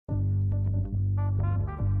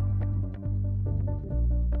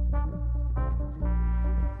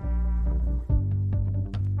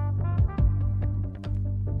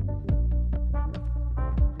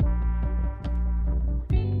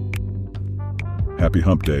Happy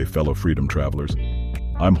Hump Day, fellow freedom travelers.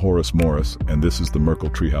 I'm Horace Morris, and this is the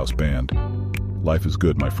Merkle Treehouse Band. Life is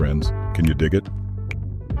good, my friends. Can you dig it?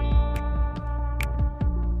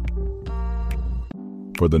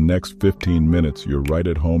 For the next 15 minutes, you're right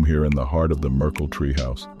at home here in the heart of the Merkle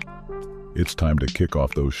Treehouse. It's time to kick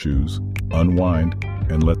off those shoes, unwind,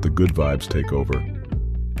 and let the good vibes take over.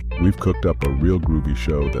 We've cooked up a real groovy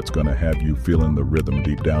show that's gonna have you feeling the rhythm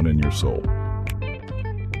deep down in your soul.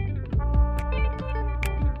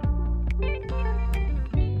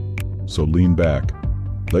 So lean back,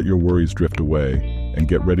 let your worries drift away, and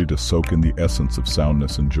get ready to soak in the essence of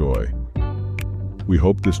soundness and joy. We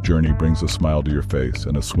hope this journey brings a smile to your face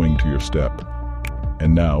and a swing to your step.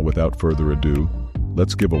 And now, without further ado,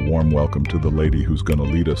 let's give a warm welcome to the lady who's gonna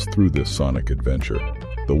lead us through this sonic adventure,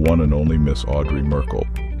 the one and only Miss Audrey Merkle.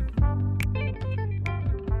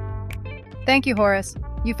 Thank you, Horace.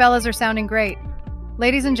 You fellas are sounding great.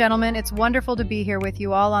 Ladies and gentlemen, it's wonderful to be here with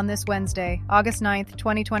you all on this Wednesday, August 9th,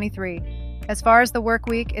 2023. As far as the work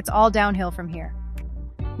week, it's all downhill from here.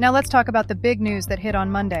 Now let's talk about the big news that hit on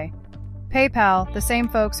Monday. PayPal, the same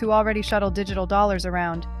folks who already shuttle digital dollars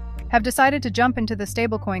around, have decided to jump into the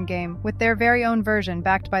stablecoin game with their very own version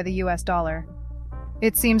backed by the US dollar.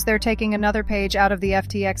 It seems they're taking another page out of the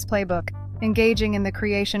FTX playbook, engaging in the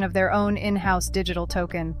creation of their own in-house digital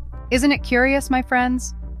token. Isn't it curious, my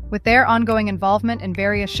friends? With their ongoing involvement in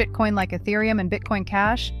various shitcoin like Ethereum and Bitcoin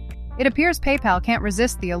Cash, it appears PayPal can't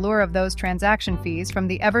resist the allure of those transaction fees from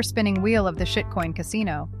the ever-spinning wheel of the shitcoin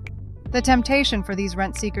casino. The temptation for these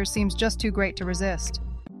rent-seekers seems just too great to resist.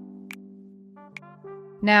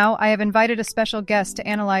 Now, I have invited a special guest to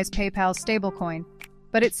analyze PayPal's stablecoin,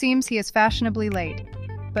 but it seems he is fashionably late.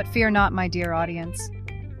 But fear not, my dear audience.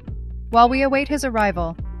 While we await his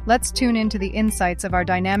arrival, let's tune into the insights of our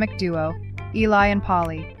dynamic duo, Eli and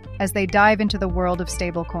Polly, as they dive into the world of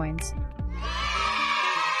stablecoins.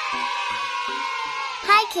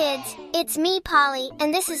 Hi kids, it's me, Polly,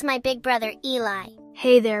 and this is my big brother, Eli.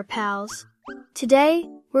 Hey there, pals. Today,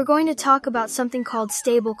 we're going to talk about something called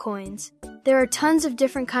stablecoins. There are tons of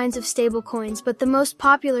different kinds of stablecoins, but the most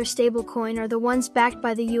popular stablecoin are the ones backed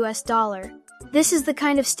by the US dollar. This is the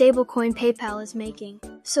kind of stablecoin PayPal is making.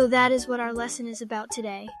 So that is what our lesson is about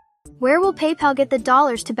today. Where will PayPal get the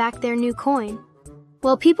dollars to back their new coin?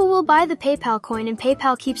 Well, people will buy the PayPal coin and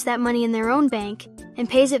PayPal keeps that money in their own bank and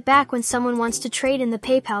pays it back when someone wants to trade in the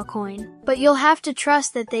PayPal coin. But you'll have to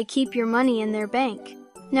trust that they keep your money in their bank.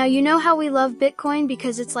 Now, you know how we love Bitcoin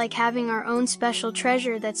because it's like having our own special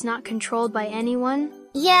treasure that's not controlled by anyone?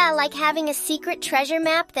 Yeah, like having a secret treasure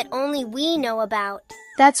map that only we know about.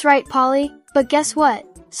 That's right, Polly. But guess what?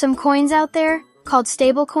 Some coins out there, called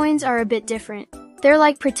stablecoins, are a bit different. They're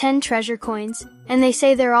like pretend treasure coins, and they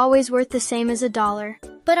say they're always worth the same as $1.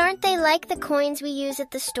 But aren't they like the coins we use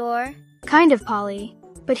at the store? Kind of, Polly.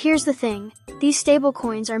 But here's the thing. These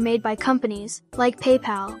stablecoins are made by companies, like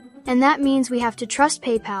PayPal, and that means we have to trust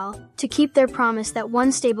PayPal to keep their promise that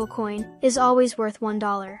one stablecoin is always worth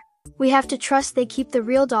 $1. We have to trust they keep the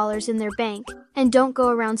real dollars in their bank and don't go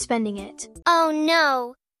around spending it. Oh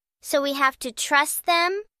no! So we have to trust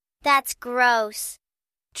them? That's gross.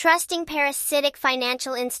 Trusting parasitic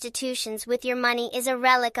financial institutions with your money is a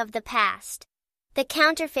relic of the past. The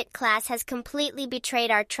counterfeit class has completely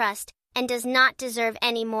betrayed our trust and does not deserve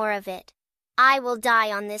any more of it. I will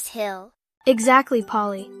die on this hill. Exactly,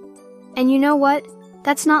 Polly. And you know what?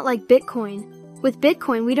 That's not like Bitcoin. With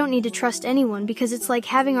Bitcoin, we don't need to trust anyone because it's like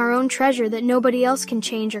having our own treasure that nobody else can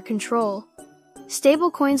change or control.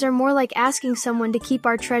 Stablecoins are more like asking someone to keep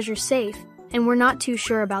our treasure safe, and we're not too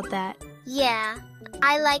sure about that. Yeah,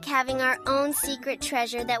 I like having our own secret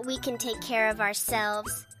treasure that we can take care of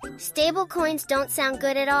ourselves. Stablecoins don't sound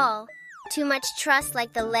good at all. Too much trust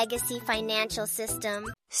like the legacy financial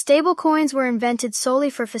system. Stablecoins were invented solely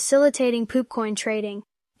for facilitating poopcoin trading.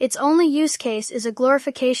 Its only use case is a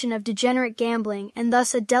glorification of degenerate gambling and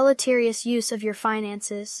thus a deleterious use of your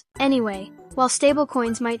finances. Anyway, while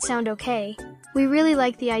stablecoins might sound okay, we really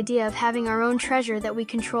like the idea of having our own treasure that we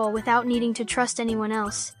control without needing to trust anyone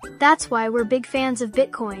else. That's why we're big fans of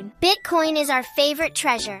Bitcoin. Bitcoin is our favorite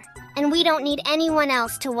treasure, and we don't need anyone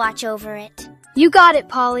else to watch over it. You got it,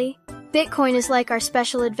 Polly. Bitcoin is like our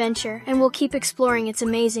special adventure, and we'll keep exploring its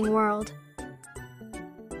amazing world.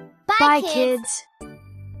 Bye, kids.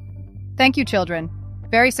 Thank you, children.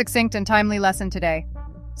 Very succinct and timely lesson today.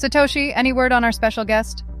 Satoshi, any word on our special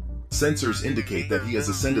guest? Sensors indicate that he has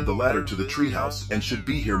ascended the ladder to the treehouse and should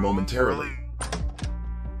be here momentarily.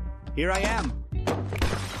 Here I am.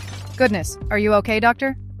 Goodness, are you okay,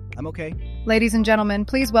 Doctor? I'm okay. Ladies and gentlemen,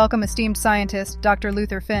 please welcome esteemed scientist Dr.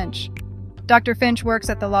 Luther Finch. Dr. Finch works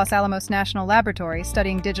at the Los Alamos National Laboratory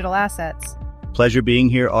studying digital assets. Pleasure being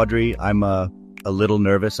here, Audrey. I'm a little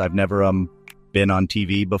nervous. I've never been on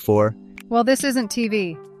TV before. Well, this isn't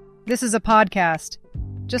TV. This is a podcast.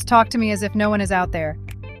 Just talk to me as if no one is out there.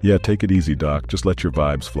 Yeah, take it easy, Doc. Just let your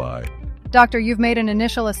vibes fly. Doctor, you've made an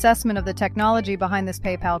initial assessment of the technology behind this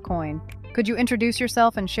PayPal coin. Could you introduce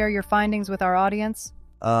yourself and share your findings with our audience?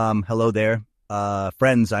 Hello there.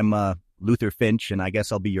 Friends, I'm Luther Finch, and I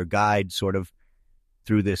guess I'll be your guide sort of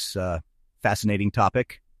through this fascinating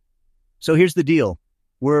topic. So here's the deal.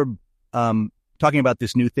 We're talking about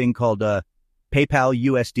this new thing called PayPal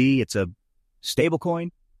USD. It's a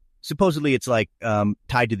stablecoin. Supposedly it's like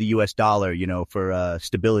tied to the US dollar, for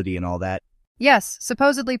stability and all that. Yes,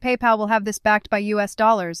 supposedly PayPal will have this backed by US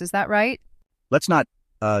dollars. Is that right? Let's not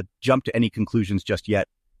jump to any conclusions just yet.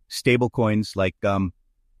 Stablecoins like PayPal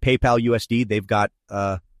USD, they've got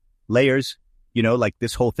layers, like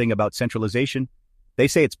this whole thing about centralization. They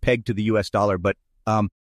say it's pegged to the US dollar, but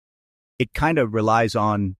it kind of relies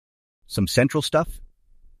on some central stuff.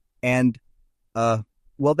 And,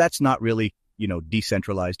 that's not really,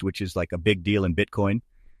 decentralized, which is like a big deal in Bitcoin.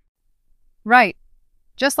 Right.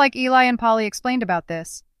 Just like Eli and Polly explained about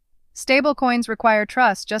this. Stablecoins require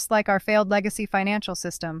trust, just like our failed legacy financial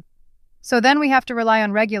system. So then we have to rely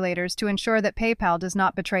on regulators to ensure that PayPal does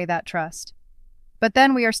not betray that trust. But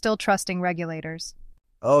then we are still trusting regulators.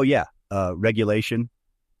 Oh, yeah. Regulation.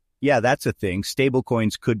 Yeah, that's a thing.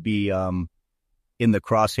 Stablecoins could be in the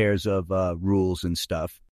crosshairs of rules and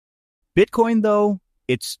stuff. Bitcoin, though,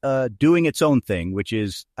 it's doing its own thing, which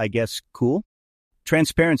is, I guess, cool.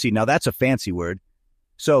 Transparency, now that's a fancy word.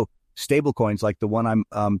 So stablecoins, like the one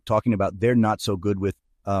I'm talking about, they're not so good with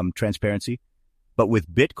transparency. But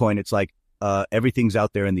with Bitcoin, it's like everything's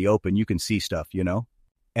out there in the open. You can see stuff,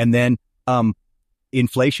 And then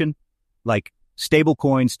inflation, like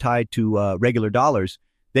stablecoins tied to regular dollars,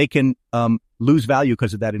 they can lose value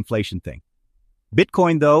because of that inflation thing.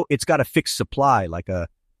 Bitcoin, though, it's got a fixed supply, like a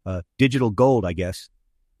digital gold, I guess.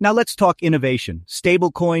 Now let's talk innovation.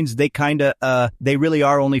 Stable coins, they really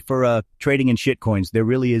are only for trading in shitcoins. There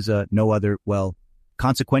really is no other,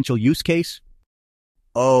 consequential use case.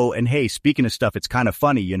 Oh, and hey, speaking of stuff, it's kind of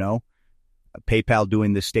funny, PayPal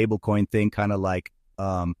doing this stablecoin thing, kind of like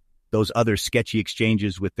those other sketchy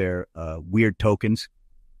exchanges with their weird tokens.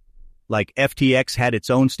 Like FTX had its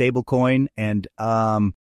own stablecoin, and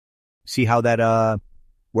see how that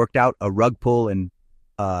worked out? A rug pull and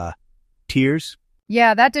tears.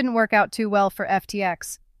 Yeah, that didn't work out too well for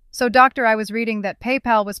FTX. So, Doctor, I was reading that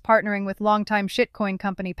PayPal was partnering with longtime shitcoin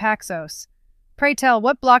company Paxos. Pray tell,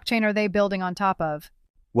 what blockchain are they building on top of?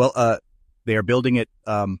 Well, they are building it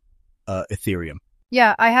Ethereum.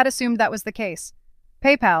 Yeah, I had assumed that was the case.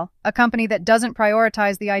 PayPal, a company that doesn't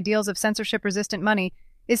prioritize the ideals of censorship-resistant money,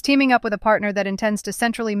 is teaming up with a partner that intends to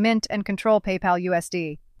centrally mint and control PayPal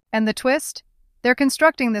USD. And the twist? They're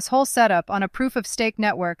constructing this whole setup on a proof-of-stake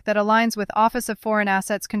network that aligns with Office of Foreign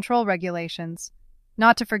Assets Control regulations.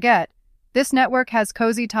 Not to forget, this network has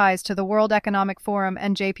cozy ties to the World Economic Forum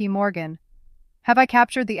and JP Morgan. Have I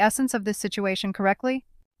captured the essence of this situation correctly?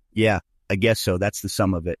 Yeah, I guess so. That's the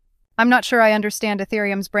sum of it. I'm not sure I understand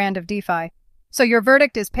Ethereum's brand of DeFi. So your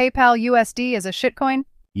verdict is PayPal USD is a shitcoin?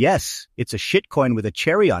 Yes, it's a shitcoin with a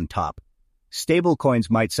cherry on top. Stablecoins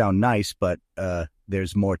might sound nice, but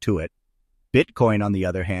there's more to it. Bitcoin, on the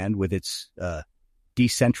other hand, with its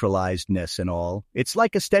decentralizedness and all, it's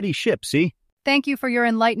like a steady ship, see? Thank you for your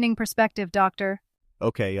enlightening perspective, Doctor.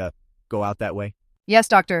 Okay, go out that way. Yes,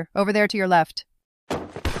 Doctor. Over there to your left.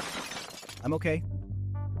 I'm okay.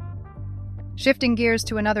 Shifting gears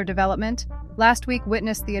to another development, last week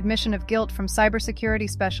witnessed the admission of guilt from cybersecurity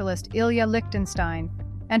specialist Ilya Lichtenstein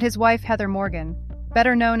and his wife Heather Morgan,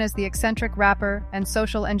 better known as the eccentric rapper and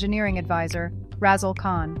social engineering advisor, Razul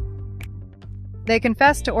Khan. They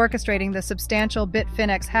confessed to orchestrating the substantial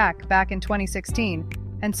Bitfinex hack back in 2016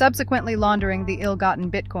 and subsequently laundering the ill-gotten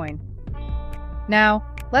Bitcoin. Now,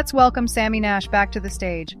 let's welcome Sammy Nash back to the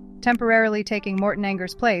stage, temporarily taking Morton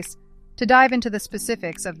Anger's place, to dive into the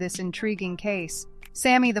specifics of this intriguing case.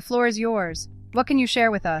 Sammy, the floor is yours. What can you share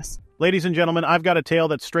with us? Ladies and gentlemen, I've got a tale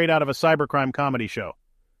that's straight out of a cybercrime comedy show.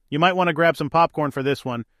 You might want to grab some popcorn for this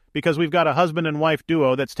one, because we've got a husband and wife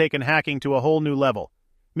duo that's taken hacking to a whole new level.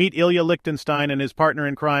 Meet Ilya Lichtenstein and his partner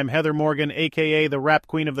in crime, Heather Morgan, a.k.a. the rap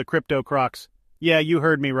queen of the crypto crocs. Yeah, you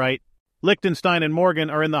heard me right. Lichtenstein and Morgan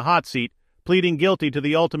are in the hot seat, pleading guilty to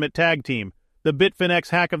the ultimate tag team, the Bitfinex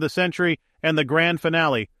hack of the century and the grand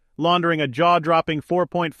finale, laundering a jaw-dropping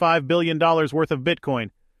 $4.5 billion worth of Bitcoin.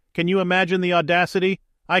 Can you imagine the audacity?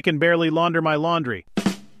 I can barely launder my laundry.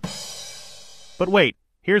 But wait,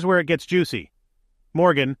 here's where it gets juicy.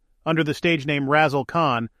 Morgan, under the stage name Razul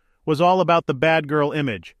Khan, was all about the bad girl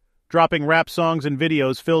image, dropping rap songs and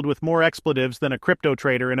videos filled with more expletives than a crypto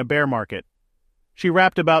trader in a bear market. She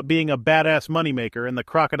rapped about being a badass moneymaker and the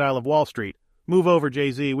crocodile of Wall Street. Move over,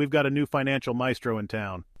 Jay-Z, we've got a new financial maestro in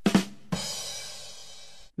town.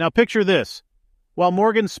 Now picture this. While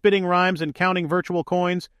Morgan's spitting rhymes and counting virtual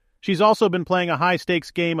coins, she's also been playing a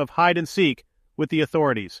high-stakes game of hide-and-seek with the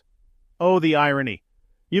authorities. Oh, the irony.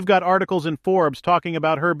 You've got articles in Forbes talking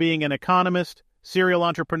about her being an economist, serial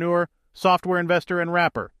entrepreneur, software investor, and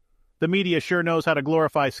rapper. The media sure knows how to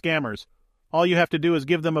glorify scammers. All you have to do is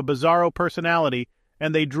give them a bizarro personality,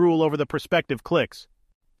 and they drool over the prospective clicks.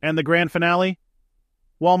 And the grand finale?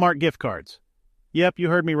 Walmart gift cards. Yep, you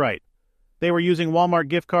heard me right. They were using Walmart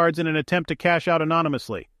gift cards in an attempt to cash out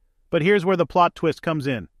anonymously. But here's where the plot twist comes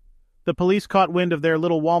in. The police caught wind of their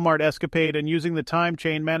little Walmart escapade and using the time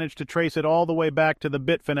chain managed to trace it all the way back to the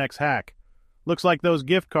Bitfinex hack. Looks like those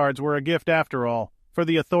gift cards were a gift after all, for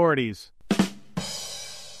the authorities.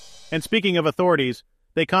 And speaking of authorities,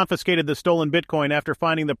 they confiscated the stolen Bitcoin after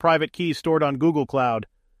finding the private keys stored on Google Cloud.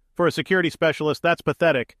 For a security specialist, that's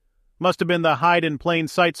pathetic. Must have been the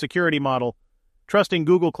hide-in-plain-sight security model. Trusting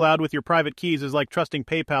Google Cloud with your private keys is like trusting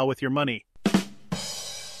PayPal with your money.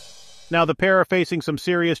 Now the pair are facing some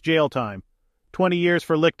serious jail time. 20 years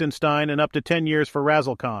for Liechtenstein and up to 10 years for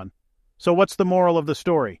Razzle-Khan. So what's the moral of the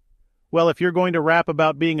story? Well, if you're going to rap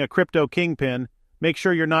about being a crypto kingpin, make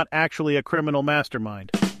sure you're not actually a criminal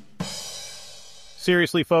mastermind.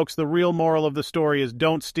 Seriously, folks, the real moral of the story is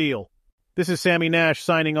don't steal. This is Sammy Nash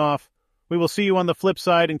signing off. We will see you on the flip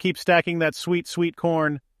side and keep stacking that sweet, sweet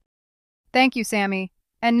corn. Thank you, Sammy.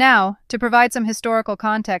 And now, to provide some historical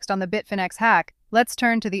context on the Bitfinex hack, let's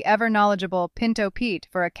turn to the ever-knowledgeable Pinto Pete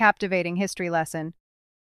for a captivating history lesson.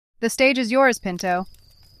 The stage is yours, Pinto.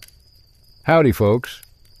 Howdy, folks.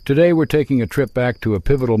 Today we're taking a trip back to a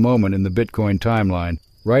pivotal moment in the Bitcoin timeline,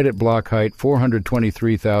 right at block height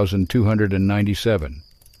 423,297.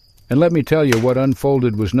 And let me tell you, what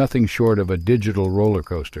unfolded was nothing short of a digital roller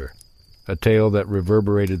coaster, a tale that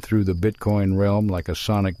reverberated through the Bitcoin realm like a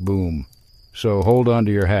sonic boom. So hold on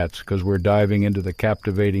to your hats, because we're diving into the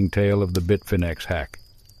captivating tale of the Bitfinex hack.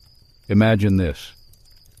 Imagine this.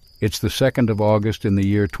 It's the 2nd of August in the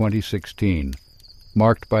year 2016,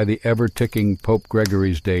 marked by the ever-ticking Pope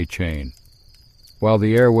Gregory's Day chain. While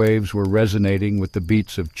the airwaves were resonating with the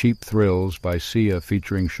beats of Cheap Thrills by Sia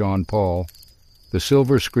featuring Sean Paul, the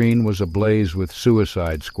silver screen was ablaze with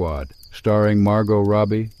Suicide Squad, starring Margot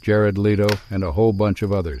Robbie, Jared Leto, and a whole bunch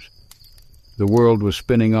of others. The world was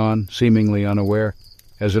spinning on, seemingly unaware,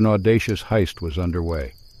 as an audacious heist was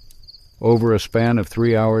underway. Over a span of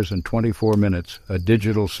 3 hours and 24 minutes, a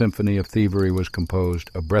digital symphony of thievery was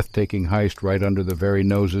composed, a breathtaking heist right under the very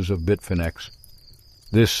noses of Bitfinex.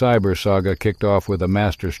 This cyber saga kicked off with a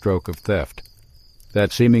masterstroke of theft.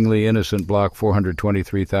 That seemingly innocent block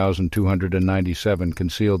 423,297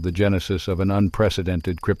 concealed the genesis of an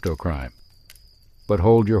unprecedented crypto crime. But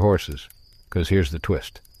hold your horses, because here's the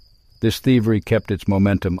twist. This thievery kept its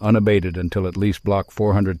momentum unabated until at least block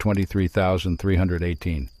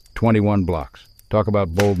 423,318. 21 blocks. Talk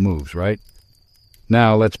about bold moves, right?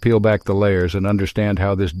 Now let's peel back the layers and understand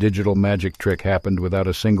how this digital magic trick happened without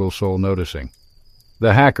a single soul noticing.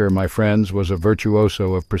 The hacker, my friends, was a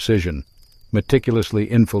virtuoso of precision, meticulously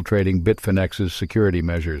infiltrating Bitfinex's security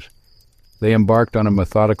measures. They embarked on a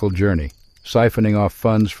methodical journey, siphoning off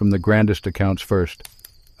funds from the grandest accounts first,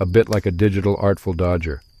 a bit like a digital Artful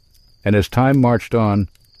Dodger. And as time marched on,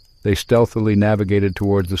 they stealthily navigated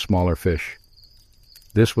towards the smaller fish.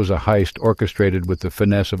 This was a heist orchestrated with the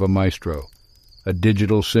finesse of a maestro, a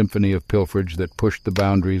digital symphony of pilferage that pushed the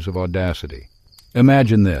boundaries of audacity.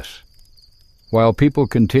 Imagine this. While people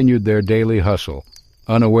continued their daily hustle,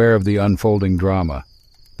 unaware of the unfolding drama,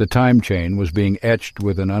 the time chain was being etched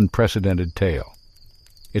with an unprecedented tale.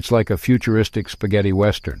 It's like a futuristic spaghetti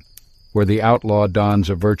western, where the outlaw dons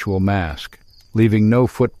a virtual mask, leaving no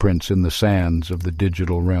footprints in the sands of the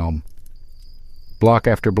digital realm. Block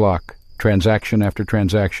after block, transaction after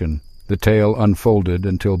transaction, the tale unfolded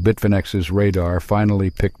until Bitfinex's radar finally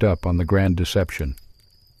picked up on the grand deception.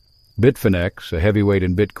 Bitfinex, a heavyweight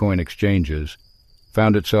in Bitcoin exchanges,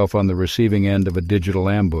 found itself on the receiving end of a digital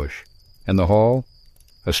ambush, and the haul?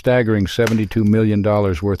 A staggering $72 million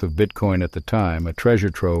worth of Bitcoin at the time, a treasure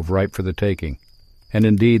trove ripe for the taking. And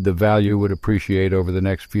indeed the value would appreciate over the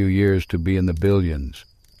next few years to be in the billions.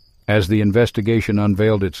 As the investigation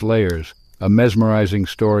unveiled its layers, a mesmerizing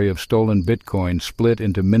story of stolen Bitcoin split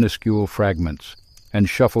into minuscule fragments and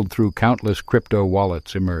shuffled through countless crypto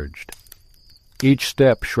wallets emerged. Each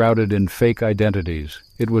step shrouded in fake identities,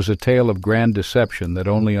 it was a tale of grand deception that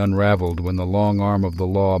only unraveled when the long arm of the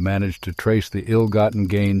law managed to trace the ill-gotten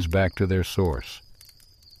gains back to their source.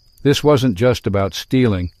 This wasn't just about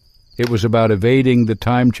stealing, it was about evading the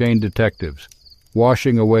time chain detectives,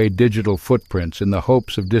 washing away digital footprints in the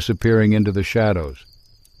hopes of disappearing into the shadows.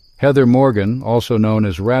 Heather Morgan, also known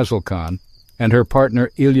as Razzlecon, and her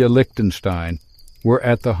partner Ilya Lichtenstein were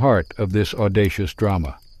at the heart of this audacious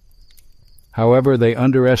drama. However, they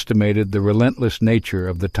underestimated the relentless nature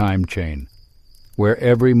of the time chain, where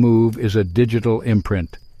every move is a digital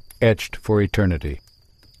imprint, etched for eternity.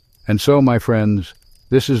 And so, my friends,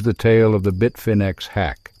 this is the tale of the Bitfinex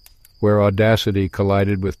hack, where audacity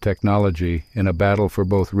collided with technology in a battle for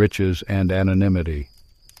both riches and anonymity.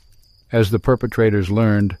 As the perpetrators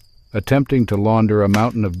learned, attempting to launder a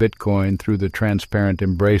mountain of Bitcoin through the transparent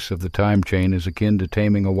embrace of the time chain is akin to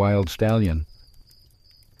taming a wild stallion.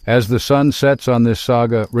 As the sun sets on this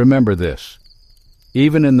saga, remember this.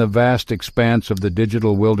 Even in the vast expanse of the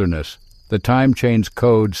digital wilderness, the time chain's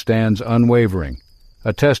code stands unwavering,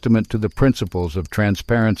 a testament to the principles of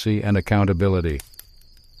transparency and accountability.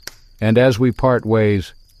 And as we part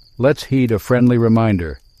ways, let's heed a friendly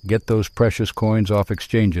reminder. Get those precious coins off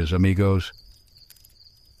exchanges, amigos.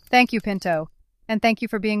 Thank you, Pinto. And thank you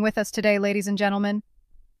for being with us today, ladies and gentlemen.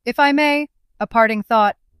 If I may, a parting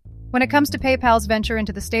thought. When it comes to PayPal's venture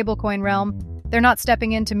into the stablecoin realm, they're not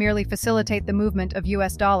stepping in to merely facilitate the movement of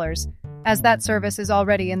US dollars, as that service is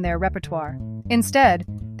already in their repertoire. Instead,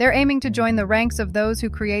 they're aiming to join the ranks of those who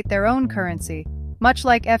create their own currency, much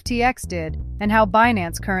like FTX did and how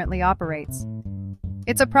Binance currently operates.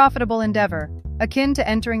 It's a profitable endeavor, akin to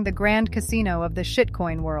entering the grand casino of the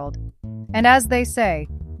shitcoin world. And as they say,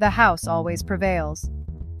 the house always prevails.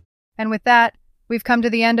 And with that, we've come to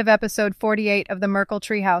the end of episode 48 of the Merkle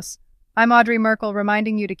Treehouse. I'm Audrey Merkle,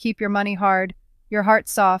 reminding you to keep your money hard, your heart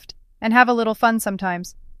soft, and have a little fun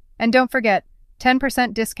sometimes. And don't forget,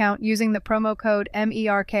 10% discount using the promo code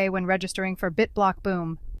MERK when registering for BitBlock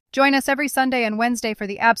Boom. Join us every Sunday and Wednesday for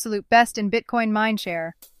the absolute best in Bitcoin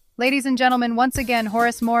mindshare. Ladies and gentlemen, once again,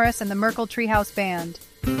 Horace Morris and the Merkle Treehouse Band.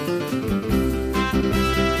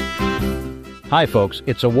 Hi, folks.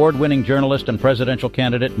 It's award-winning journalist and presidential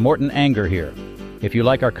candidate Morton Anger here. If you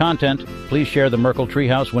like our content, please share the Merkle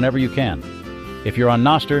Treehouse whenever you can. If you're on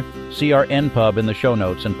Nostr, see our NPub in the show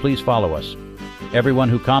notes and please follow us. Everyone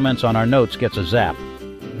who comments on our notes gets a zap.